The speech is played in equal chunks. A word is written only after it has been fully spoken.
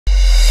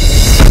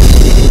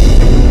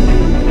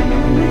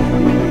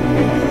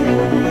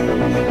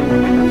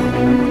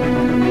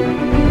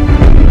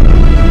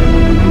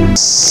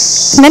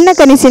ನನ್ನ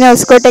ಕನಸಿನ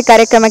ಹೊಸಕೋಟೆ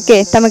ಕಾರ್ಯಕ್ರಮಕ್ಕೆ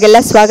ತಮಗೆಲ್ಲ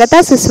ಸ್ವಾಗತ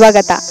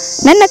ಸುಸ್ವಾಗತ.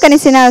 ನನ್ನ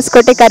ಕನಸಿನ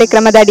ಹೊಸಕೋಟೆ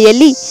ಕಾರ್ಯಕ್ರಮದ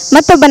ಅಡಿಯಲ್ಲಿ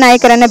ಮತ್ತೊಬ್ಬ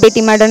ನಾಯಕರನ್ನ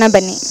ಭೇಟಿ ಮಾಡೋಣ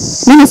ಬನ್ನಿ.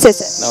 ನಮಸ್ತೆ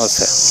ಸರ್.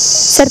 ನಮಸ್ತೆ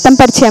ಸರ್, ತಮ್ಮ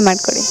ಪರಿಚಯ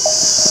ಮಾಡಿಕೊಡಿ.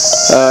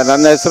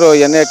 ನನ್ನ ಹೆಸರು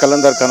ಎನ್.ಎ.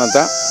 ಕಲಂದರ್ ಖಾನ್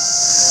ಅಂತ.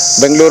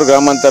 ಬೆಂಗಳೂರು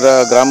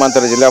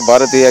ಗ್ರಾಮಾಂತರ ಜಿಲ್ಲಾ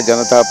ಭಾರತೀಯ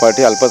ಜನತಾ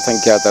ಪಾರ್ಟಿ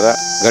ಅಲ್ಪಸಂಖ್ಯಾತರ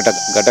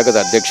ಘಟಕದ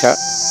ಅಧ್ಯಕ್ಷ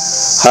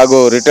ಹಾಗೂ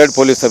ರಿಟೈರ್ಡ್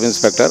ಪೊಲೀಸ್ ಸಬ್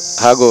ಇನ್ಸ್ಪೆಕ್ಟರ್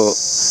ಹಾಗೂ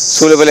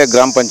ಸೂಳೆಬೆಲೆ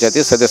ಗ್ರಾಮ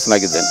ಪಂಚಾಯತಿ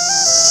ಸದಸ್ಯನಾಗಿದ್ದೇನೆ.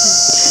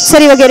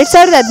 ಸರ್, ಇವಾಗ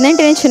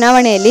 2018ನೇ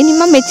ಚುನಾವಣೆಯಲ್ಲಿ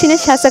ನಿಮ್ಮ ಮೆಚ್ಚಿನ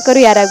ಶಾಸಕರು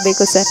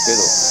ಯಾರಾಗಬೇಕು ಸರ್?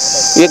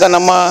 ಈಗ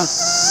ನಮ್ಮ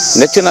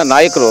ನೆಚ್ಚಿನ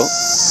ನಾಯಕರು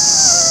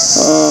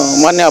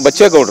ಮಾನ್ಯ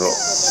ಬಚ್ಚೇಗೌಡರು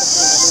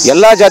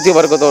ಎಲ್ಲ ಜಾತಿ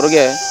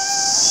ವರ್ಗದವ್ರಿಗೆ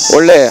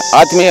ಒಳ್ಳೆ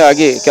ಆತ್ಮೀಯ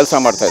ಆಗಿ ಕೆಲಸ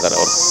ಮಾಡ್ತಾ ಇದ್ದಾರೆ.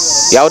 ಅವರು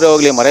ಯಾವುದೇ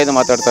ಹೋಗಲಿ ಮರ್ಯಾದೆ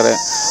ಮಾತಾಡ್ತಾರೆ,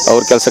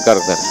 ಅವ್ರ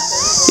ಕೆಲಸಕ್ಕಾಗ್ತಾರೆ.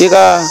 ಈಗ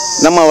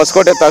ನಮ್ಮ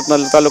ಹೊಸಕೋಟೆ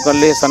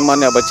ತಾಲೂಕಿನಲ್ಲಿ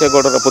ಸನ್ಮಾನ್ಯ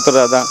ಬಚ್ಚೇಗೌಡರ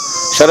ಪುತ್ರರಾದ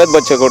ಶರತ್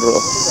ಬಚ್ಚೇಗೌಡರು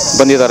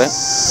ಬಂದಿದ್ದಾರೆ.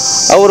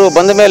 ಅವರು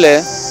ಬಂದ ಮೇಲೆ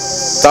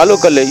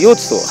ತಾಲೂಕಲ್ಲಿ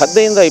ಯೂತ್ಸು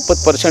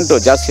 15-20%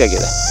 ಜಾಸ್ತಿ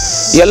ಆಗಿದೆ.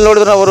 ಎಲ್ಲಿ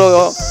ನೋಡಿದ್ರು ಅವರು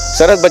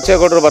ಶರತ್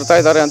ಬಚ್ಚೇಗೌಡರು ಬರ್ತಾ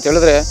ಇದ್ದಾರೆ ಅಂತ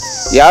ಹೇಳಿದ್ರೆ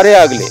ಯಾರೇ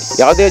ಆಗಲಿ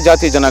ಯಾವುದೇ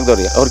ಜಾತಿ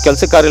ಜನಾಂಗದವ್ರಿಗೆ ಅವ್ರ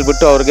ಕೆಲಸ ಕಾರ್ಯ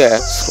ಬಿಟ್ಟು ಅವ್ರಿಗೆ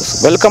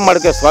ವೆಲ್ಕಮ್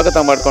ಮಾಡೋಕ್ಕೆ ಸ್ವಾಗತ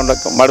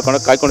ಮಾಡ್ಕೊಂಡು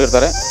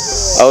ಕಾಯ್ಕೊಂಡಿರ್ತಾರೆ.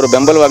 ಅವರು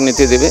ಬೆಂಬಲವಾಗಿ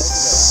ನಿಂತಿದ್ದೀವಿ.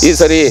 ಈ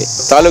ಸರಿ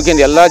ತಾಲೂಕಿನ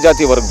ಎಲ್ಲ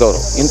ಜಾತಿ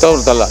ವರ್ಗದವರು,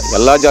 ಇಂಥವ್ರದ್ದಲ್ಲ,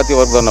 ಎಲ್ಲ ಜಾತಿ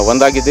ವರ್ಗದವ್ರನ್ನ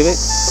ಒಂದಾಗಿದ್ದೀವಿ.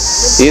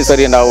 ಈ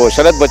ಸರಿ ನಾವು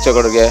ಶರತ್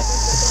ಬಚ್ಚೇಗೌಡರಿಗೆ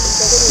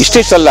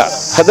ಇಷ್ಟಿಷ್ಟಲ್ಲ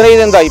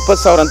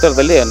 15,000-20,000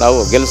 ಅಂತರದಲ್ಲಿ ನಾವು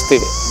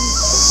ಗೆಲ್ಲಿಸ್ತೀವಿ.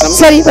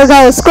 ಸರ್, ಇವಾಗ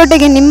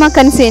ಹೊಸಕೋಟೆಗೆ ನಿಮ್ಮ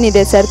ಕನಸು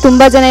ಏನಿದೆ ಸರ್?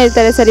 ತುಂಬಾ ಜನ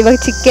ಹೇಳ್ತಾರೆ ಸರ್, ಇವಾಗ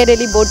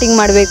ಚಿಕ್ಕೇರಿಯಲ್ಲಿ ಬೋಟಿಂಗ್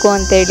ಮಾಡಬೇಕು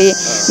ಅಂತೇಳಿ,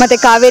 ಮತ್ತೆ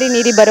ಕಾವೇರಿ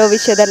ನೀರಿ ಬರೋ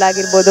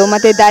ವಿಷಯದಲ್ಲಾಗಿರ್ಬೋದು,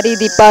 ಮತ್ತೆ ದಾರಿ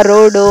ದೀಪ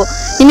ರೋಡು,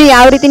 ಇನ್ನು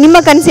ಯಾವ ರೀತಿ ನಿಮ್ಮ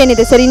ಕನಸು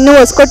ಏನಿದೆ ಸರ್? ಇನ್ನೂ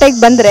ಹೊಸಕೋಟೆಗೆ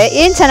ಬಂದರೆ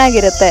ಏನು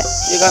ಚೆನ್ನಾಗಿರುತ್ತೆ?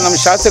 ಈಗ ನಮ್ಮ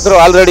ಶಾಸಕರು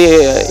ಆಲ್ರೆಡಿ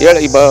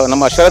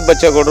ನಮ್ಮ ಶರತ್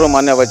ಬಚ್ಚೇಗೌಡರು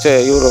ಮಾನ್ಯ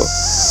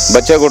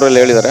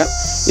ಬಚ್ಚೇಗೌಡರಲ್ಲಿ ಹೇಳಿದ್ದಾರೆ.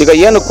 ಈಗ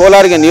ಏನು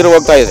ಕೋಲಾರಿಗೆ ನೀರು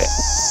ಹೋಗ್ತಾ ಇದೆ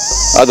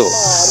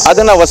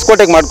ಅದನ್ನು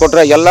ಹೊಸಕೋಟೆಗೆ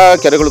ಮಾಡಿಕೊಟ್ರೆ ಎಲ್ಲ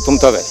ಕೆರೆಗಳು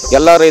ತುಂಬ್ತವೆ,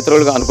 ಎಲ್ಲ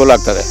ರೈತರುಗಳಿಗೆ ಅನುಕೂಲ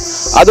ಆಗ್ತದೆ.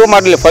 ಅದು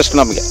ಮಾಡಲಿ ಫಸ್ಟ್.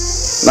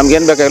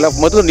 ನಮಗೇನು ಬೇಕಾಗಿಲ್ಲ,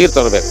 ಮೊದಲು ನೀರು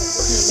ತರಬೇಕು,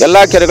 ಎಲ್ಲ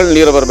ಕೆರೆಗಳು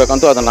ನೀರು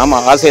ಬರಬೇಕಂತೂ ಅದು ನಮ್ಮ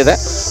ಆಸೆ ಇದೆ.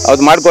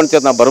 ಅದು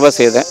ಮಾಡ್ಕೊಳ್ತೀವಿ, ನಮ್ಮ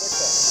ಭರವಸೆ ಇದೆ.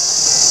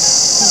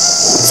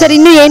 ಸರ್,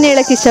 ಇನ್ನೂ ಏನು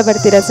ಹೇಳಕ್ಕೆ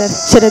ಇಷ್ಟಪಡ್ತೀರಾ ಸರ್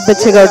ಶರತ್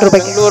ಬಚ್ಚೇಗೌಡರ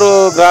ಬಗ್ಗೆ? ಬೆಂಗಳೂರು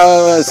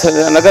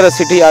ನಗರ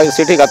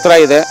ಸಿಟಿಗೆ ಹತ್ರ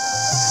ಇದೆ.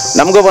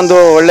 ನಮಗೂ ಒಂದು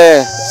ಒಳ್ಳೆ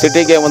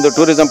ಸಿಟಿಗೆ ಒಂದು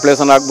ಟೂರಿಸಂ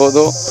ಪ್ಲೇಸನ್ನು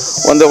ಆಗ್ಬೋದು.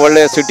 ಒಂದು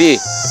ಒಳ್ಳೆಯ ಸಿಟಿ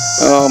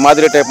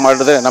ಮಾದರಿ ಟೈಪ್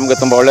ಮಾಡಿದ್ರೆ ನಮಗೆ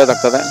ತುಂಬ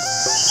ಒಳ್ಳೆಯದಾಗ್ತದೆ.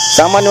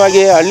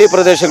 ಸಾಮಾನ್ಯವಾಗಿ ಹಳ್ಳಿ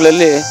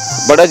ಪ್ರದೇಶಗಳಲ್ಲಿ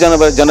ಬಡ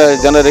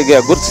ಜನರಿಗೆ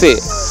ಗುರುತಿಸಿ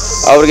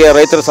ಅವರಿಗೆ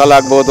ರೈತರ ಸಾಲ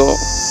ಆಗ್ಬೋದು,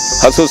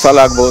 ಹಸು ಸಾಲ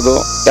ಆಗ್ಬೋದು,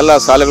 ಎಲ್ಲ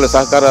ಸಾಲಗಳು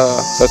ಸಹಕಾರ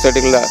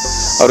ಸೊಸೈಟಿಗಳ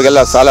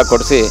ಅವ್ರಿಗೆಲ್ಲ ಸಾಲ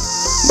ಕೊಡಿಸಿ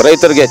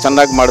ರೈತರಿಗೆ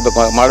ಚೆನ್ನಾಗಿ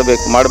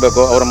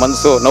ಮಾಡಬೇಕು. ಅವರ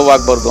ಮನಸ್ಸು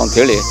ನೋವಾಗಬಾರ್ದು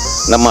ಅಂಥೇಳಿ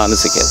ನಮ್ಮ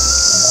ಅನಿಸಿಕೆ.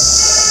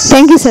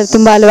 Thank you sir.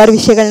 ತುಂಬ ಹಲವಾರು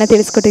ವಿಷಯಗಳನ್ನ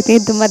ತಿಳಿಸ್ಕೊಟ್ಟಿದ್ದೀನಿ.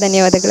 ತುಂಬ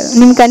ಧನ್ಯವಾದಗಳು.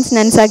 ನಿಮ್ಮ ಕನಸು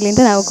ನನಸಾಗಲಿ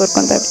ಅಂತ ನಾವು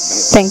ಕೋರ್ಕೊತೇವೆ.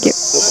 Thank you.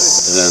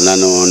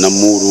 ನಾನು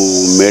ನಮ್ಮೂರು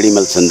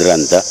ಮೇಡಿಮಲ್ ಚಂದ್ರ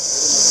ಅಂತ.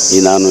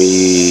 ನಾನು ಈ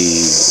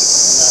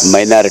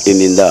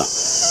ಮೈನಾರಿಟಿನಿಂದ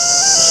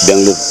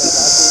ಬೆಂಗಳೂರು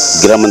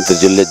ಗ್ರಾಮಾಂತರ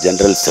ಜಿಲ್ಲೆ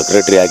ಜನರಲ್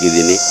ಸೆಕ್ರೆಟರಿ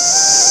ಆಗಿದ್ದೀನಿ.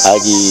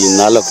 ಹಾಗೆ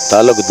 4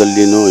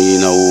 ತಾಲೂಕದಲ್ಲಿನೂ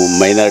ನಾವು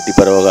ಮೈನಾರಿಟಿ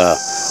ಪರವಾಗ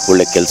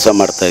ಒಳ್ಳೆ ಕೆಲಸ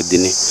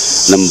ಮಾಡ್ತಾಯಿದ್ದೀನಿ.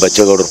 ನಮ್ಮ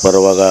ಬಚ್ಚೇಗೌಡರ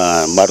ಪರವಾಗ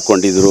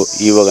ಮಾಡ್ಕೊಂಡಿದ್ರು.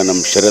 ಇವಾಗ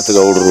ನಮ್ಮ ಶರತ್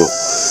ಗೌಡರು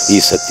ಈ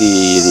ಸತಿ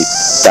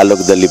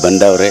ತಾಲೂಕದಲ್ಲಿ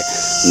ಬಂದವ್ರೆ.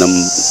 ನಮ್ಮ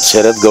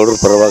ಶರತ್ ಗೌಡರ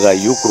ಪರವಾಗ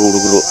ಯುವಕರು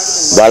ಹುಡುಗರು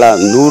ಭಾಳ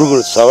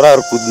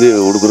ಸಾವಿರಾರು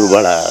ಹುಡುಗರು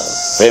ಭಾಳ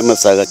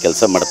ಫೇಮಸ್ ಆಗ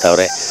ಕೆಲಸ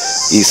ಮಾಡ್ತಾವ್ರೆ.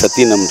 ಈ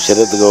ಸತಿ ನಮ್ಮ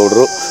ಶರತ್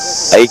ಗೌಡರು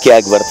ಆಯ್ಕೆ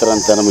ಆಗಿ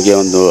ಬರ್ತಾರಂತ ನಮಗೆ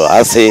ಒಂದು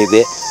ಆಸೆ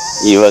ಇದೆ.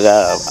 ಇವಾಗ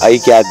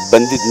ಆಯ್ಕೆ ಆಗಿ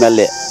ಬಂದಿದ್ದ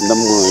ಮೇಲೆ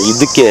ನಮ್ಮ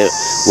ಇದಕ್ಕೆ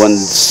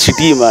ಒಂದು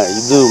ಸಿಟಿ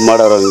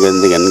ಮಾಡೋರಿಗೆ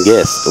ನನಗೆ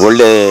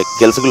ಒಳ್ಳೆ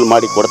ಕೆಲಸಗಳು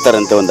ಮಾಡಿ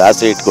ಕೊಡ್ತಾರಂತೆ ಒಂದು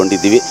ಆಸೆ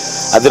ಇಟ್ಕೊಂಡಿದ್ದೀವಿ.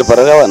 ಅದ್ರ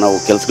ಪರವಾಗಿ ನಾವು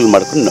ಕೆಲಸಗಳು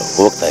ಮಾಡ್ಕೊಂಡು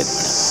ಹೋಗ್ತಾ ಇದ್ವಿ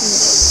ಮೇಡಮ್.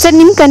 ಸರ್,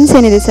 ನಿಮ್ಮ ಕನಸು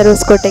ಏನಿದೆ ಸರ್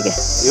ಹೊಸಕೋಟೆಗೆ?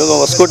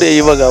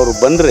 ಇವಾಗ ಅವರು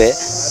ಬಂದರೆ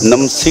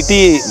ನಮ್ಮ ಸಿಟಿ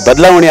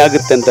ಬದಲಾವಣೆ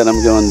ಆಗುತ್ತೆ ಅಂತ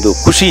ನಮಗೆ ಒಂದು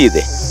ಖುಷಿ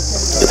ಇದೆ.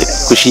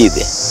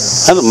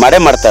 ಅದು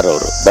ಮಾಡ್ತಾರೆ.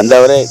 ಅವರು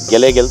ಬಂದವರೇ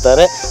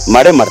ಗೆಲ್ತಾರೆ,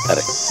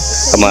 ಮಾಡ್ತಾರೆ.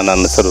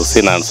 ನನ್ನ ಹೆಸರು ಸಿ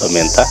ನಾರಾಯಣಸ್ವಾಮಿ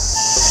ಅಂತ.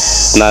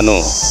 ನಾನು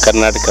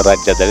ಕರ್ನಾಟಕ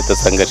ರಾಜ್ಯ ದಲಿತ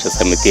ಸಂಘರ್ಷ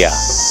ಸಮಿತಿಯ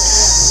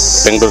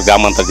ಬೆಂಗಳೂರು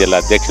ಗ್ರಾಮಾಂತರ ಜಿಲ್ಲಾ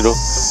ಅಧ್ಯಕ್ಷರು,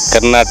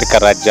 ಕರ್ನಾಟಕ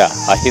ರಾಜ್ಯ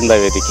ಅಹಿಂದ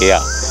ವೇದಿಕೆಯ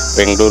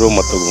ಬೆಂಗಳೂರು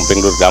ಮತ್ತು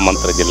ಬೆಂಗಳೂರು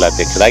ಗ್ರಾಮಾಂತರ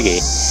ಜಿಲ್ಲಾಧ್ಯಕ್ಷರಾಗಿ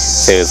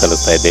ಸೇವೆ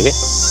ಸಲ್ಲಿಸ್ತಾ ಇದ್ದೇವೆ.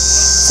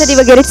 ಸರ್,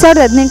 ಇವಾಗ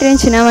 2018ನೇ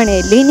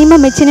ಚುನಾವಣೆಯಲ್ಲಿ ನಿಮ್ಮ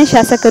ಮೆಚ್ಚಿನ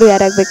ಶಾಸಕರು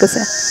ಯಾರಾಗಬೇಕು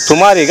ಸರ್?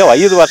 ಸುಮಾರು ಈಗ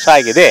 5 ವರ್ಷ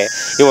ಆಗಿದೆ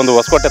ಈ ಒಂದು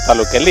ಹೊಸಕೋಟೆ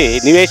ತಾಲೂಕಲ್ಲಿ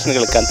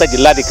ನಿವೇಶನಗಳಕ್ಕಂತ ಮಾನ್ಯ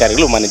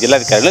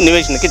ಜಿಲ್ಲಾಧಿಕಾರಿಗಳು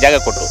ನಿವೇಶನಕ್ಕೆ ಜಾಗ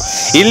ಕೊಟ್ಟರು.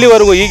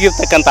 ಇಲ್ಲಿವರೆಗೂ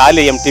ಈಗಿರ್ತಕ್ಕಂಥ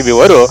ಹಾಲಿ MTB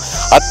ಅವರು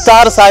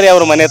 10 ಸಾರಿ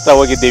ಅವ್ರ ಮನೆ ಹತ್ರ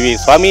ಹೋಗಿದ್ದೀವಿ.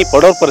 ಸ್ವಾಮಿ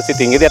ಪಡೋರ್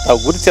ಪರಿಸ್ಥಿತಿ ಹಿಂಗಿದೆ, ತಾವು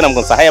ಗುರುತಿಸಿ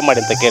ನಮ್ಗೊಂದು ಸಹಾಯ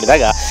ಮಾಡಿ ಅಂತ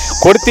ಕೇಳಿದಾಗ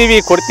ಕೊಡ್ತೀವಿ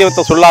ಅಂತ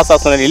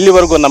ಸುಳ್ಳಾಸಾಸನಲ್ಲಿ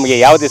ಇಲ್ಲಿವರೆಗೂ ನಮಗೆ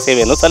ಯಾವುದೇ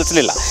ಸೇವೆಯನ್ನು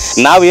ಸಲ್ಲಿಸಲಿಲ್ಲ.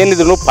 ನಾವು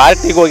ಏನಿದ್ರು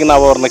ಪಾರ್ಟಿಗೆ ಹೋಗಿ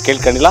ನಾವು ಅವ್ರನ್ನ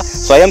ಕೇಳ್ಕೊಂಡಿಲ್ಲ.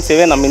 ಸ್ವಯಂ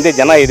ಸೇವೆ ನಮ್ಮ ಹಿಂದೆ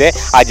ಜನ ಇದೆ,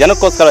 ಆ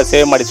ಜನಕ್ಕೋಸ್ಕರ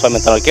ಸೇವೆ ಮಾಡಿ ಸ್ವಾಮಿ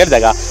ಅಂತ ನಾವು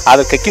ಕೇಳಿದಾಗ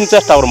ಅದಕ್ಕೆ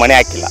ಕಿಂಚಷ್ಟು ಅವ್ರು ಮನೆ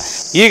ಹಾಕಿಲ್ಲ.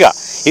 ಈಗ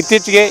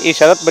ಇತ್ತೀಚೆಗೆ ಈ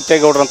ಶರತ್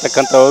ಬಚ್ಚೇಗೌಡರು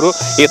ಅಂತಕ್ಕಂಥವರು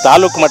ಈ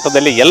ತಾಲೂಕು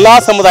ಮಟ್ಟದಲ್ಲಿ ಎಲ್ಲ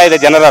ಸಮುದಾಯದ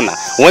ಜನರನ್ನು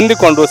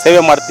ಹೊಂದಿಕೊಂಡು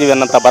ಸೇವೆ ಮಾಡ್ತೀವಿ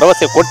ಅನ್ನೋಂಥ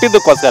ಭರವಸೆ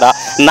ಕೊಟ್ಟಿದ್ದಕ್ಕೋಸ್ಕರ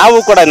ನಾವು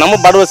ಕೂಡ ನಮ್ಮ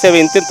ಭರವಸೆ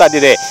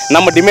ಇಂತಿಂಥದ್ದಿದೆ,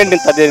 ನಮ್ಮ ಡಿಮ್ಯಾಂಡ್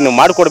ಇಂಥದ್ದಿದೆ, ನೀವು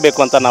ಮಾಡಿಕೊಡ್ಬೇಕು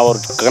ಅಂತ ನಾವು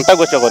ಅವ್ರು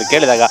ಕಂಠಘೋಷವಾಗಿ ಅವ್ರು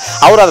ಕೇಳಿದಾಗ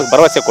ಅವರು ಅದಕ್ಕೆ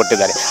ಭರವಸೆ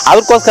ಕೊಟ್ಟಿದ್ದಾರೆ.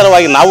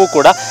 ಅದಕ್ಕೋಸ್ಕರವಾಗಿ ನಾವು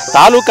ಕೂಡ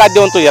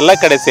ತಾಲೂಕಾದ್ಯಂತೂ ಎಲ್ಲ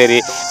ಕಡೆ ಸೇರಿ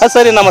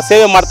ಸರಿ ನಮ್ಮ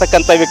ಸೇವೆ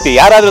ಮಾಡ್ತಕ್ಕಂಥ ವ್ಯಕ್ತಿ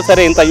ಯಾರಾದರೂ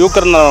ಸರಿ ಇಂಥ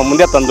ಯುವಕರನ್ನ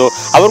ಮುಂದೆ ತಂದು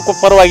ಅವ್ರ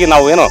ಪರವಾಗಿ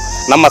ನಾವು ಏನೋ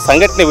ನಮ್ಮ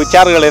ಸಂಘಟನೆ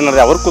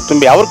ವಿಚಾರಗಳೇನಾದರೆ ಅವ್ರಿಗೂ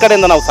ತುಂಬಿ ಅವ್ರ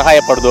ಕಡೆಯಿಂದ ನಾವು ಸಹಾಯ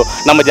ಪಡೆದು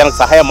ನಮ್ಮ ಜನಕ್ಕೆ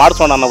ಸಹಾಯ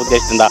ಮಾಡಿಸೋಣ ಅನ್ನೋ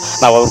ಉದ್ದೇಶದಿಂದ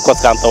ನಾವು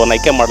ಅವ್ರಿಗೋಸ್ಕರ ಅಂಥವನ್ನು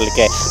ಆಯ್ಕೆ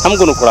ಮಾಡಲಿಕ್ಕೆ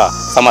ನಮಗೂ ಕೂಡ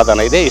ಸಮಾಧಾನ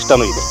ಇದೆ,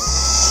 ಇಷ್ಟನೂ ಇದೆ.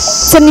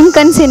 ಸರ್ ನಿಮ್ಮ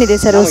ಕನಸೇನಿದೆ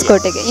ಸರ್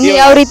ಹೊಸಕೋಟೆಗೆ? ಇನ್ನು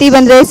ಯಾವ ರೀತಿ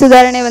ಬಂದ್ರೆ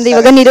ಸುಧಾರಣೆ ಬಂದು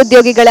ಇವಾಗ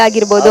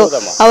ನಿರುದ್ಯೋಗಿಗಳಾಗಿರ್ಬೋದು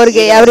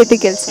ಅವ್ರಿಗೆ ಯಾವ ರೀತಿ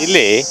ಕೆಲಸ?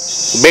 ಇಲ್ಲಿ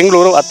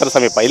ಬೆಂಗಳೂರು ಹತ್ತಿರ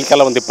ಸಮೀಪ, ಇಲ್ಲಿ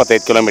ಕೆಲ ಒಂದು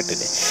 25 ಕಿಲೋಮೀಟರ್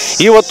ಇದೆ.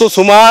 ಇವತ್ತು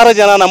ಸುಮಾರು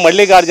ಜನ ನಮ್ಮ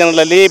ಹಳ್ಳಿಗಾಡು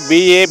ಜನರಲ್ಲಿ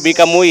BA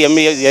BCom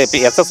ME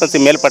SSLC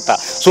ಮೇಲ್ಪಟ್ಟ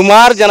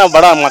ಸುಮಾರು ಜನ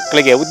ಬಡ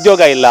ಮಕ್ಕಳಿಗೆ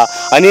ಉದ್ಯೋಗ ಇಲ್ಲ,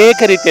 ಅನೇಕ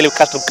ರೀತಿಯಲ್ಲಿ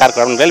ಕಷ್ಟ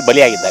ಕಾರ್ಯಕ್ರಮಗಳಲ್ಲಿ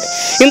ಬಲಿಯಾಗಿದ್ದಾರೆ.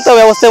 ಇಂಥ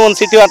ವ್ಯವಸ್ಥೆ ಒಂದು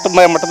ಸಿಟಿ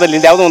ಮಟ್ಟದಲ್ಲಿ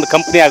ಯಾವುದೋ ಒಂದು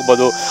ಕಂಪ್ನಿ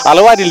ಆಗ್ಬೋದು,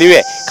 ಹಲವಾರು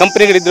ಇಲ್ಲಿವೆ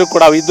ಕಂಪ್ನಿಗಳಿದ್ದರೂ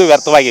ಕೂಡ ಇದ್ದು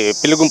ವ್ಯರ್ಥವಾಗಿ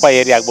ಪಿಲುಗುಂಪ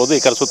ಏರಿಯಾ ಆಗ್ಬೋದು,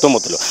 ಈ ಕಡೆ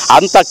ಸುತ್ತಮುತ್ತಲು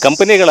ಅಂಥ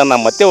ಕಂಪನಿಗಳನ್ನು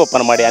ಮತ್ತೆ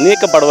ಓಪನ್ ಮಾಡಿ ಅನೇಕ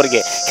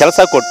ಬಡವರಿಗೆ ಕೆಲಸ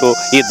ಕೊಟ್ಟು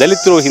ಈ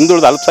ದಲಿತರು,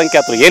 ಹಿಂದುಳಿದ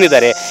ಅಲ್ಪಸಂಖ್ಯಾತರು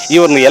ಏನಿದ್ದಾರೆ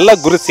ಇವ್ರನ್ನ ಎಲ್ಲ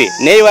ಗುರುತಿಸಿ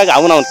ನೇಯವಾಗಿ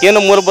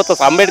ಅವನವನ್ಕೇನು ಮೂಲಭೂತ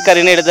ಅಂಬೇಡ್ಕರ್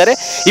ಏನು ಹೇಳಿದ್ದಾರೆ,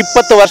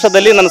 20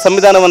 ವರ್ಷದಲ್ಲಿ ನನ್ನ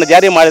ಸಂವಿಧಾನವನ್ನು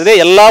ಜಾರಿ ಮಾಡಿದರೆ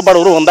ಎಲ್ಲ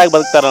ಬಡವರು ಒಂದಾಗಿ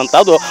ಬದುಕ್ತಾರೆ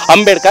ಅಂತದ್ದು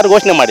ಅಂಬೇಡ್ಕರ್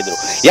ಘೋಷಣೆ ಮಾಡಿದರು.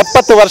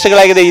 70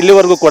 ವರ್ಷಗಳಾಗಿದೆ,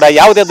 ಇಲ್ಲಿವರೆಗೂ ಕೂಡ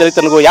ಯಾವುದೇ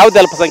ದಲಿತನಿಗೂ ಯಾವುದೇ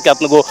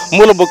ಅಲ್ಪಸಂಖ್ಯಾತನಿಗೂ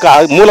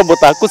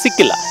ಮೂಲಭೂತ ಹಕ್ಕು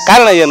ಸಿಕ್ಕಿಲ್ಲ.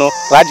 ಕಾರಣ ಏನು?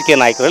 ರಾಜಕೀಯ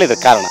ನಾಯಕರುಗಳು ಇದರ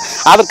ಕಾರಣ.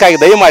 ಅದಕ್ಕಾಗಿ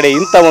ದಯಮಾಡಿ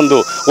ಇಂಥ ಒಂದು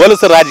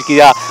ಹೊಲಸು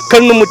ರಾಜಕೀಯ,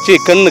 ಕಣ್ಣು ಮುಚ್ಚಿ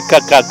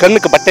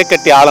ಕಣ್ಣಕ್ಕೆ ಬಟ್ಟೆ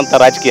ಕಟ್ಟಿ ಆಳಂಥ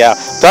ರಾಜಕೀಯ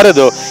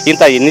ತೊರೆದು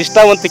ಇಂಥ ಈ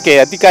ನಿಷ್ಠಾವಂತಿಕೆ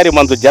ಅಧಿಕಾರಿ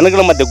ಬಂದು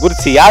ಜನಗಳ ಮಧ್ಯೆ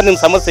ಗುರುತಿಸಿ ಯಾರು ನಿಮ್ಮ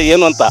ಸಮಸ್ಯೆ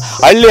ಏನು ಅಂತ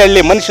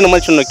ಹಳ್ಳಿ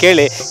ಮನುಷ್ಯನ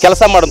ಕೇಳಿ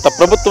ಕೆಲಸ ಮಾಡುವಂಥ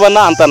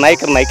ಪ್ರಭುತ್ವವನ್ನು ಅಂಥ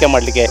ನಾಯಕರನ್ನ ಆಯ್ಕೆ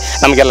ಮಾಡಲಿಕ್ಕೆ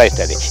ನಮಗೆಲ್ಲ ಇಷ್ಟ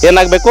ಇದೆ.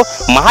 ಏನಾಗಬೇಕು?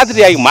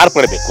 ಮಾದರಿಯಾಗಿ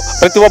ಮಾರ್ಪಡಬೇಕು.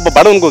 ಪ್ರತಿಯೊಬ್ಬ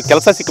ಬಡವನಿಗೂ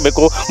ಕೆಲಸ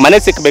ಸಿಕ್ಕಬೇಕು, ಮನೆ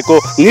ಸಿಕ್ಕಬೇಕು,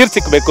 ನೀರು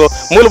ಸಿಕ್ಕಬೇಕು,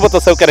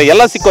 ಮೂಲಭೂತ ಸೌಕರ್ಯ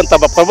ಎಲ್ಲ ಸಿಕ್ಕುವಂಥ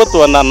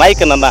ಪ್ರಭುತ್ವವನ್ನು,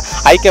 ನಾಯಕನನ್ನು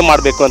ಆಯ್ಕೆ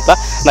ಮಾಡಬೇಕು ಅಂತ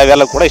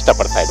ನಾವೆಲ್ಲ ಕೂಡ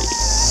ಇಷ್ಟಪಡ್ತಾ ಇದ್ದೀವಿ.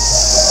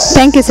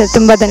 ಥ್ಯಾಂಕ್ ಯು ಸರ್,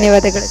 ತುಂಬ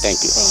ಧನ್ಯವಾದಗಳು.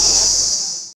 Thank you.